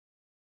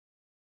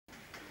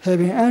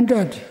having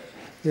entered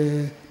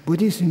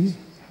Buddhism,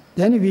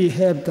 then we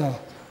have the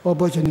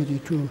opportunity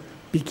to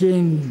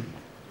begin.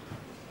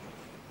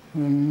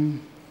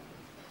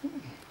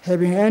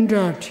 Having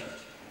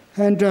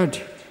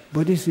entered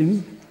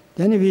Buddhism,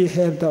 then we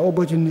have the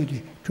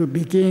opportunity to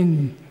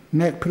begin,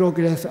 make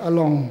progress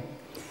along,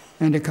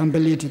 and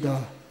complete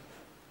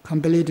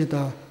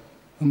the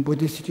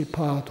Buddhist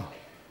path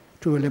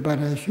to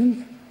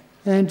liberation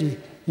and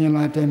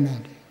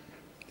enlightenment.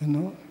 You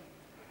know,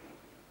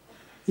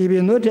 if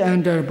you not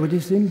enter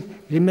Buddhism,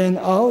 remain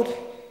out,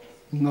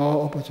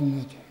 no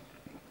opportunity.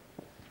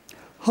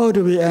 How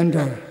do we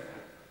enter?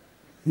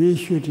 We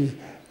should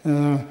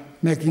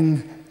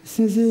making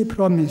sincere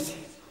promise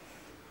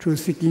to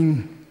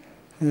seeking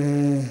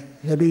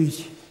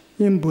refuge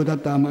in Buddha,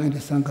 Dharma, and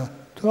Sangha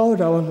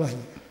throughout our life.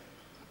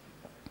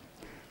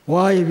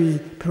 Why we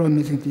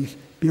promising this?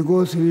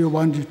 Because we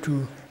want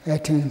to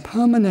attain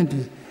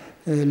permanent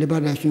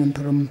liberation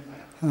from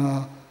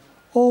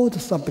all the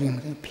suffering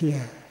that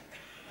appear.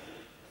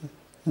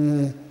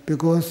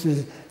 Because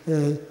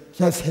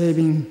just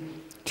having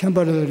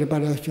temporary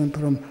liberation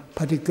from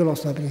particular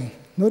suffering,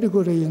 not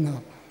good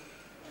enough.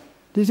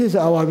 This is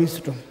our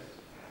wisdom.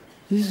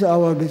 This is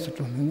our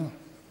wisdom,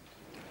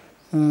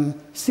 you know.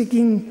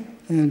 Seeking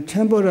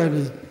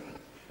temporary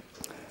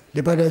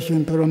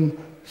liberation from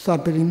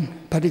suffering,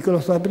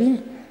 particular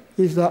suffering,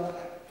 is the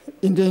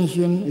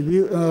intention,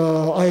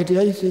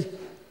 idea is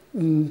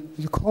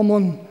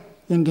common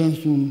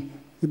intention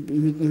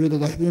with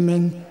the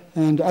human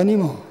and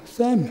animal.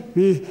 Same.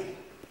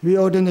 We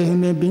ordinary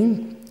human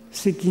being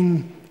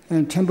seeking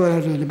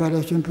temporary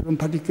liberation from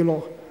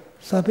particular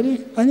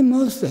suffering,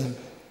 animals same.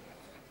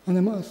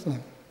 Animals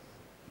same.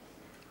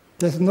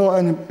 There's no,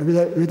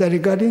 with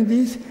regarding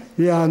this,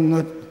 we are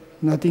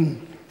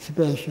nothing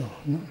special.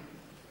 No?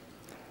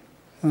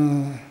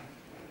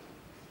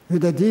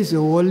 With these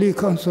worldly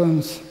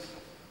concerns,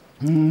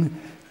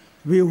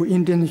 view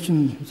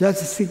intention,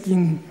 just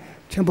seeking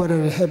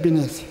temporary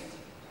happiness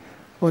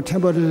or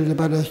temporary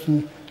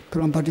liberation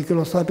from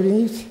particular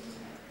suffering is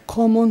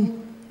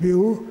common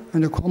view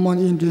and common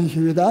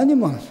intention with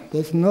animals.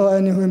 There's no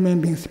any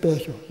human being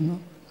special. No?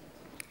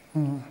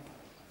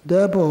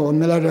 Therefore,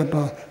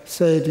 Milarepa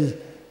said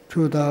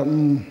to the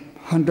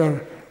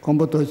hunter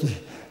Gombotoji,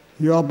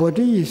 your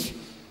body is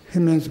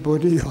human's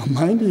body, your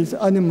mind is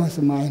animal's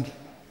mind.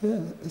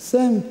 Yeah,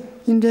 same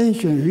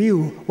intention,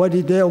 view, what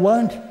did they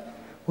want,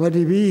 what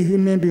did we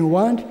human beings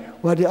want,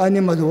 what the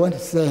animals want,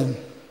 same.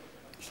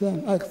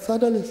 Same,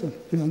 subtly same.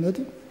 You know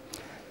nothing.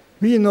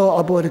 We know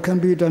about the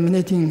computer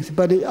many things,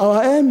 but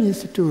our aim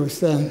is to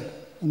same,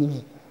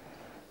 anyway,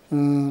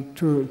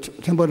 to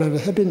temporary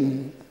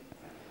happiness.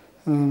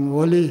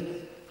 Worldly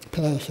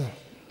pleasure.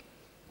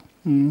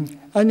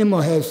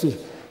 Animal has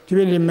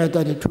different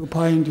method to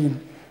finding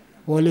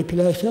worldly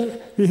pleasure.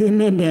 We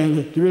human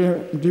beings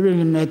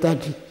different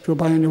method to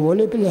find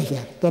worldly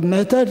pleasure. The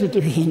method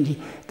different,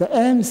 the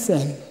aim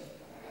same,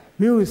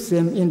 view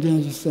same,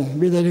 intention same.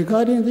 With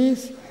regarding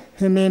this,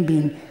 human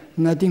being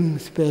nothing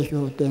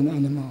special than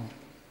animal.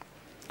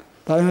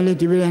 The only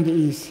difference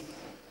is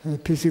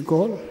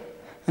physical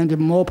and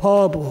more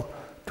powerful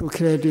to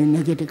create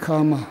negative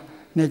karma.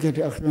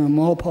 Negative action,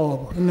 more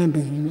powerful, human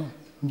being, you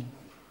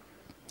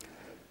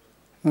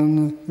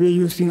know. We're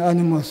using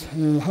animals,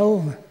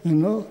 how, you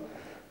know?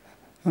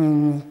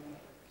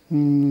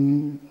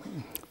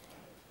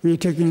 We're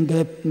taking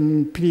their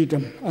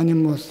freedom,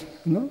 animals,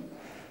 you know.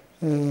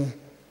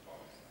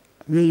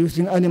 We're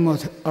using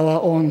animals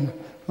our own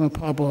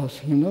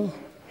purpose, you know,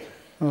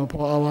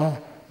 for our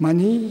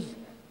money,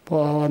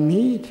 for our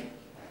meat,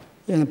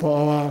 and for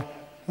our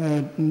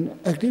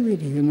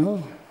activity, you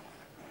know.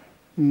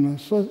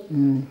 So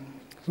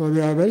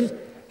we are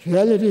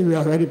reality we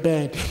are very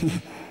bad.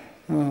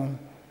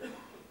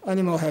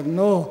 Animals have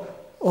no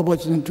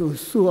opportunity to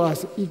sue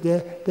us.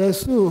 If they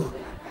sue,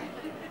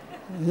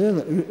 yeah,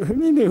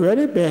 we be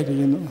very bad,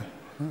 you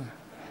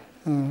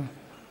know.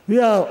 We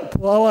are,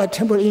 for our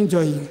temporary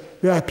enjoying,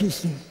 we are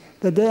peacing.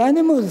 But the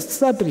animals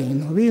suffering, you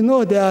know, we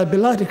know there are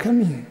blood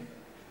coming.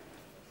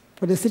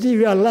 For the city,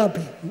 we are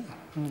laughing.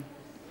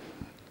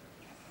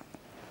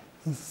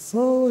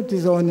 So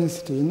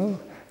dishonesty, you know.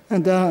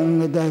 And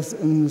then there's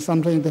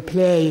sometimes the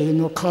play, you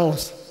know,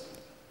 cows,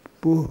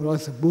 boo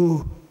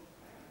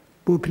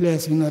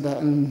plays, you know,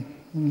 that.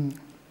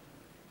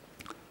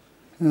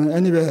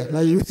 Anyway,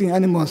 like using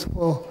animals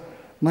for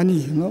money,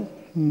 you know.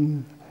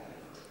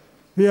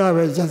 We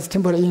are just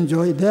temporarily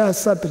enjoy, they are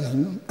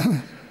suffering,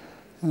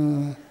 you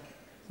know.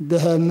 They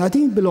have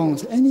nothing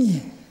belongs,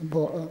 any,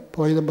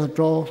 for example,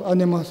 dogs,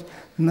 animals,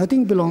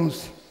 nothing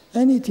belongs,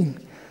 anything.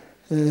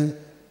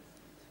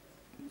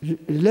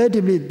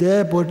 Relatively,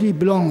 their body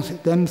belongs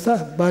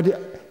themselves, but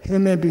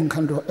human being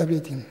control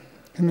everything.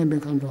 Human being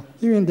control.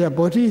 Even their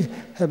body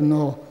have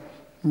no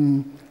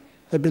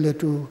ability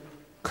to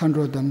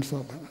control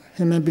themselves.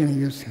 Human being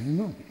use, you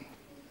know.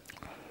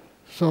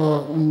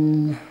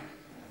 So,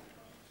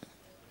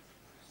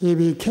 if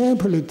we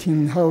carefully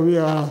think how we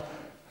are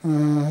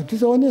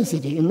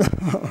dishonesty, you know,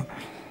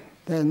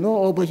 there's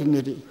no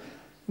opportunity.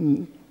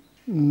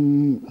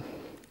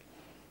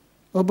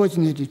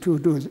 opportunity to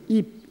do it.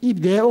 If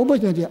there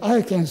opportunity,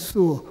 I can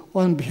sue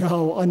on behalf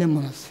of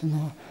animals,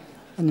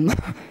 animal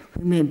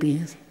human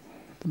beings.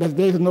 But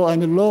there is no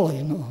any law,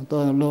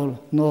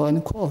 no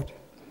any court.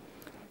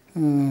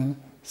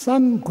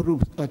 Some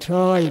groups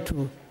try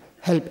to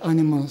help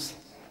animals.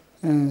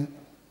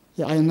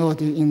 I know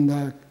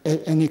in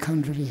any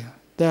country.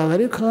 They are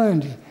very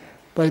kind,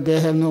 but they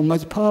have not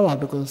much power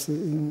because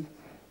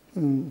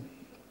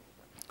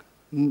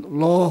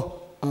law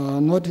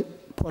not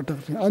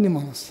protecting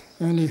animals,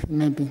 only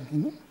human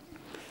beings.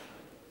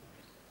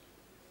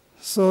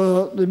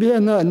 So we are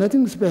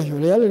nothing special.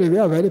 Really, we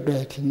are very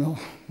bad,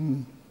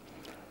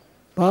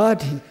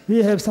 But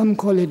we have some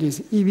qualities.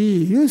 If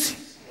we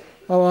use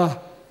our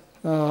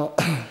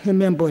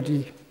human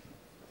body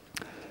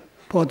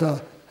for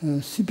the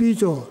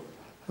spiritual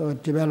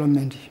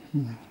development,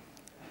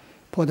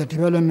 for the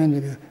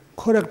development of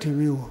correct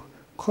view,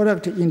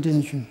 correct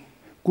intention,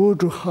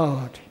 good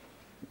heart,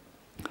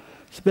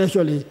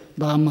 especially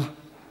Dharma,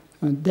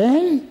 and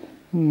then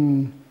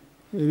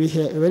we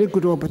have a very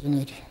good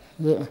opportunity.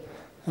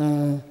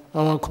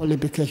 Our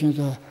qualifications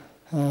are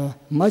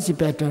much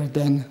better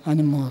than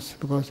animals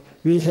because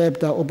we have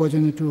the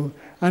opportunity to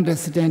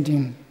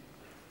understanding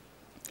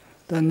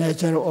the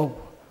nature of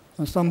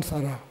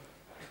samsara.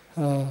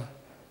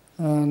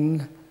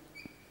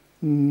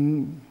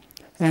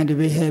 And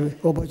we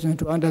have opportunity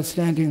to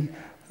understanding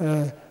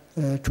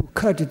to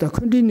cut the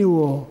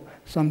continual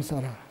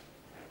samsara.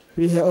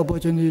 We have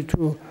opportunity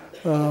to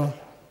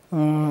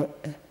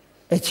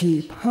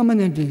achieve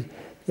permanent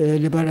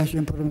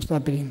liberation from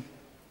suffering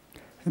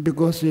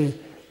because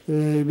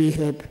we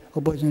have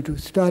opportunity to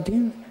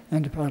study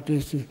and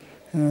practice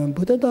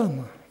Buddha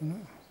Dharma.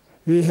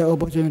 We have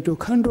opportunity to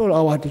control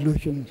our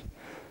delusions.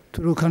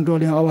 Through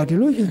controlling our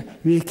delusion,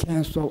 we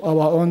can solve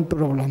our own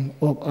problem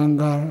of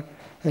anger,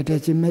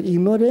 attachment,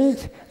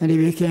 ignorance, and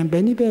we can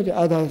benefit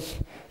others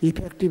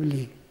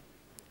effectively.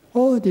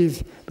 All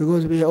this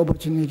because we have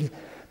opportunity,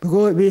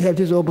 because we have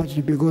this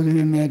opportunity because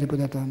we made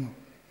Buddha Dharma.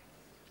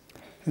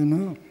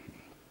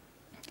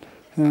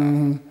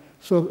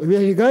 So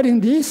regarding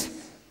this,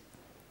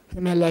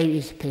 human life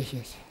is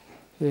precious,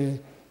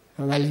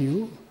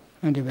 value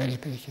and very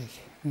precious.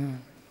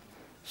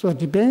 So it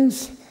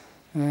depends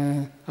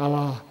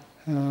our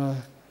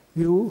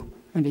view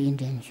and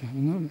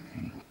intention.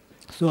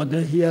 So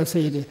here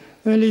said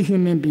only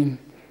human being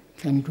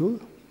can do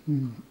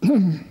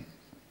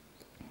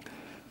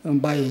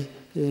by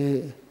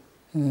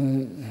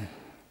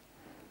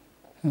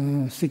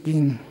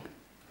seeking.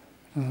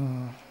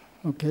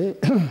 Okay.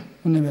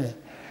 Anyway,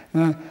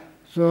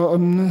 so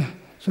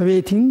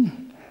we think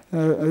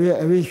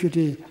we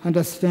should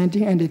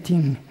understanding and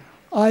think.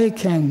 I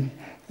can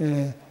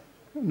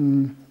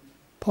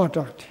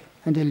protect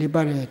and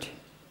liberate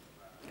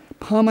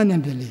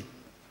permanently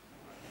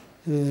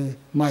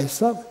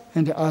myself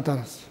and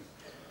others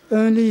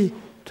only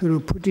through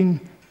putting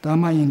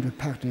Dharma into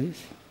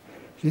practice,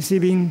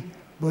 receiving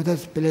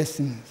Buddha's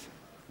blessings,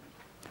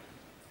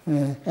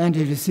 and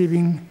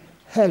receiving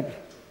help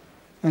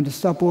and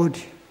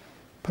support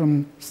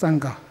from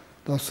Sangha,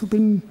 the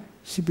supreme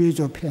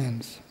spiritual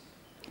plans.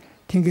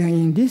 Thinking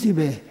in this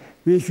way,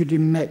 we should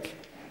make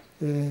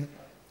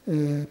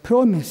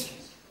promise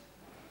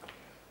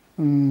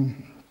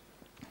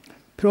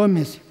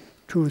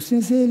to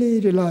sincerely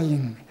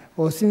relying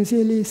or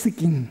sincerely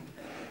seeking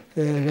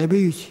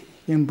refuge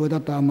in Buddha,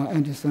 Dharma,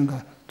 and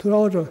Sangha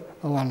throughout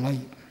our life.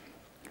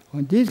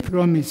 And this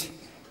promise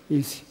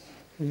is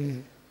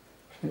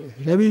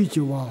refuge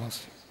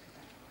vows.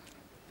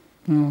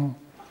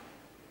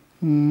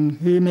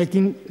 We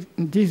making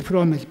this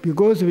promise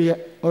because we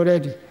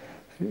already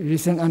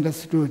recently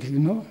understood,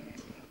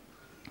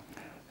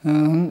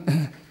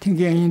 thinking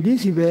in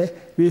this way,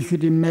 we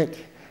should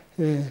make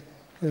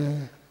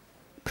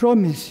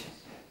promise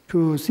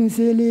to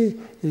sincerely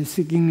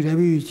seeking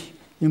refuge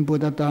in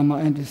Buddha, Dharma,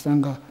 and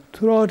Sangha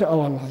throughout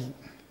our life.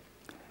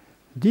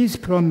 This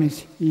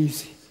promise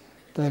is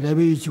the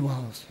refuge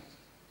vows,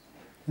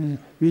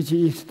 which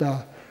is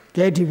the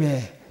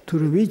gateway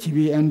through which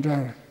we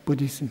enter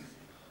Buddhism.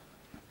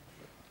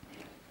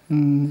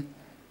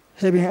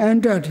 Having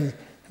entered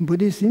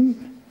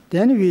Buddhism,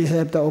 then we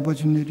have the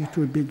opportunity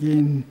to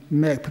begin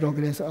make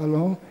progress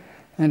along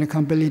and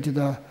complete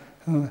the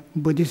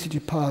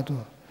Buddhist path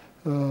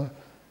to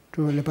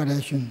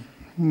liberation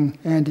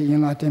and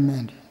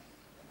enlightenment.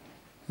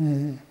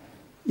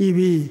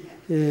 Even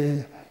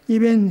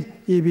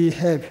if we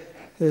have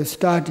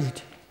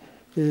started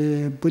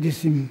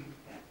Buddhism,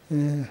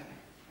 even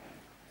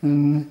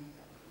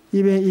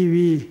if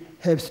we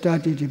have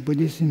started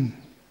Buddhism,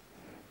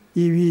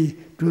 if we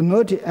do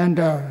not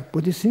enter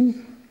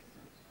Buddhism,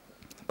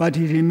 but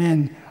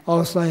remain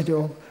outside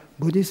of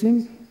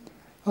Buddhism,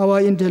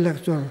 our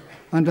intellectual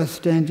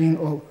understanding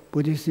of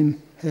Buddhism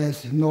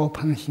has no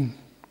function.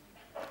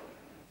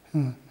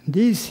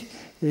 This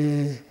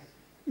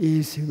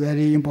is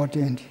very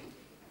important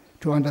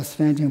to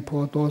understanding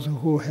for those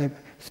who have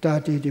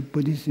studied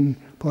Buddhism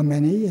for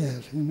many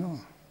years.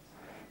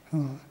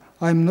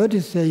 I'm not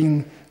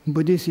saying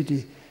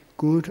Buddhicity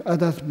good,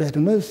 others bad.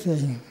 I'm not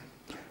saying.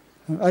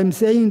 I'm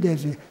saying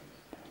that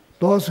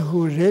those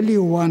who really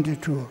want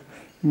to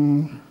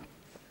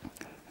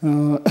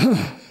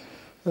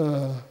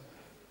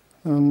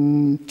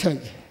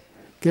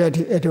get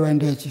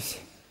advantages,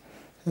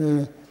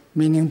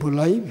 meaningful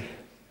life,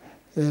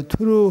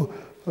 through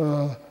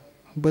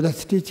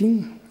Buddha's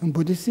teaching and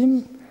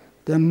Buddhism,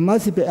 they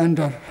must be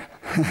under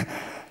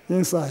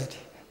inside,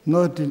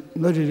 not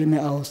remain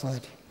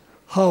outside.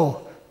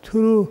 How?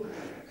 Through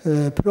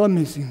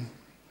promising,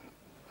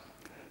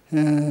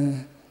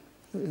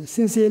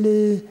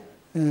 sincerely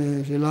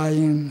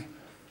relying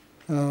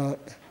or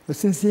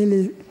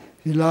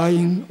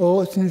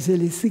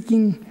sincerely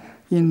seeking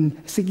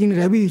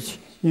refuge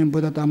in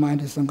Buddha, Dhamma,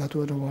 and Sangha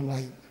throughout our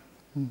life.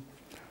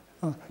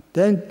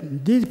 Then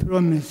this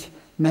promise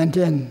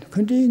maintained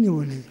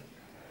continually.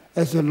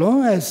 As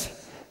long as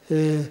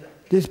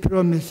this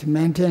promise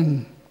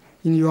maintained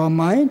in your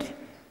mind,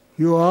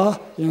 you are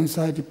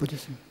inside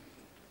Buddhism.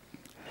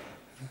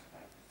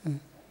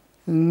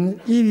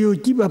 If you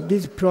give up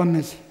this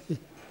promise,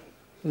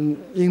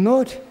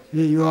 ignore it,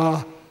 you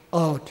are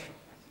out,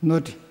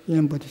 not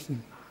in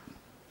Buddhism.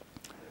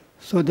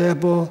 So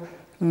therefore,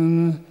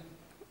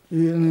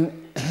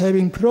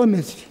 having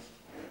promised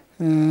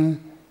to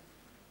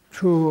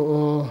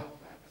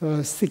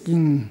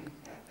seeking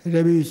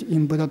refuge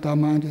in Buddha,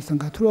 Dhamma, and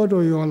Sangha throughout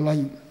your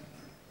life,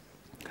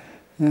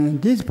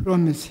 this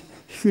promise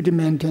should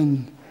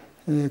maintain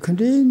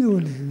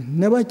continually,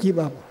 never give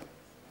up.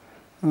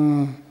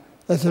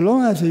 As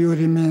long as you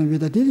remain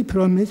with this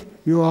promise,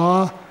 you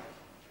are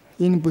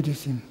in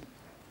Buddhism.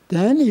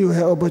 Then you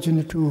have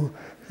opportunity to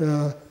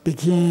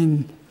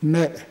begin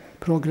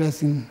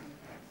progressing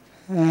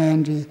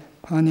and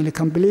finally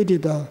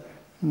complete the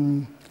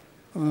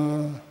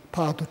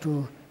path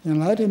to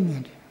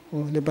enlightenment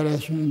or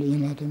liberation and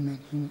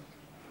enlightenment.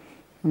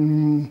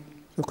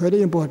 So quite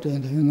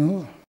important,